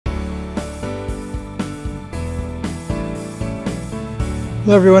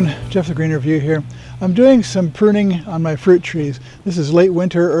Hello everyone, Jeff the Green Review here. I'm doing some pruning on my fruit trees. This is late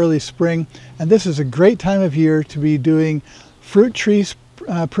winter, early spring, and this is a great time of year to be doing fruit trees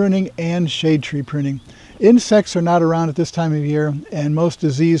pruning and shade tree pruning. Insects are not around at this time of year, and most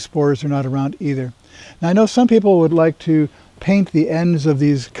disease spores are not around either. Now I know some people would like to paint the ends of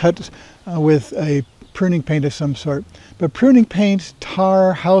these cuts with a pruning paint of some sort. But pruning paint,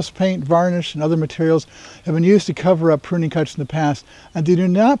 tar, house paint, varnish, and other materials have been used to cover up pruning cuts in the past, and they do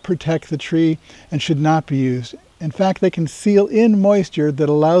not protect the tree and should not be used. In fact, they can seal in moisture that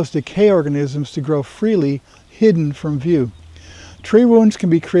allows decay organisms to grow freely, hidden from view. Tree wounds can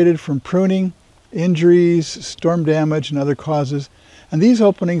be created from pruning, injuries, storm damage, and other causes, and these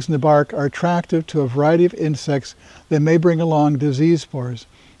openings in the bark are attractive to a variety of insects that may bring along disease spores.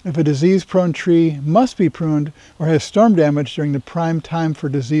 If a disease-prone tree must be pruned or has storm damage during the prime time for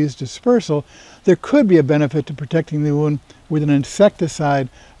disease dispersal, there could be a benefit to protecting the wound with an insecticide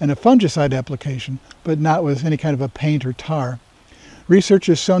and a fungicide application, but not with any kind of a paint or tar. Research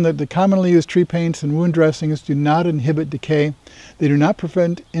has shown that the commonly used tree paints and wound dressings do not inhibit decay, they do not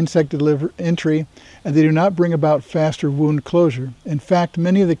prevent insect entry, and they do not bring about faster wound closure. In fact,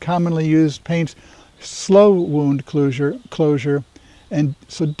 many of the commonly used paints slow wound closure, and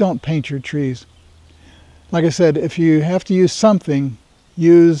so don't paint your trees. Like I said, if you have to use something,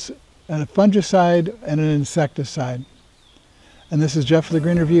 use a fungicide and an insecticide. And this is Jeff with the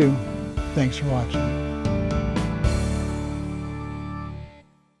Green Review. Thanks for watching.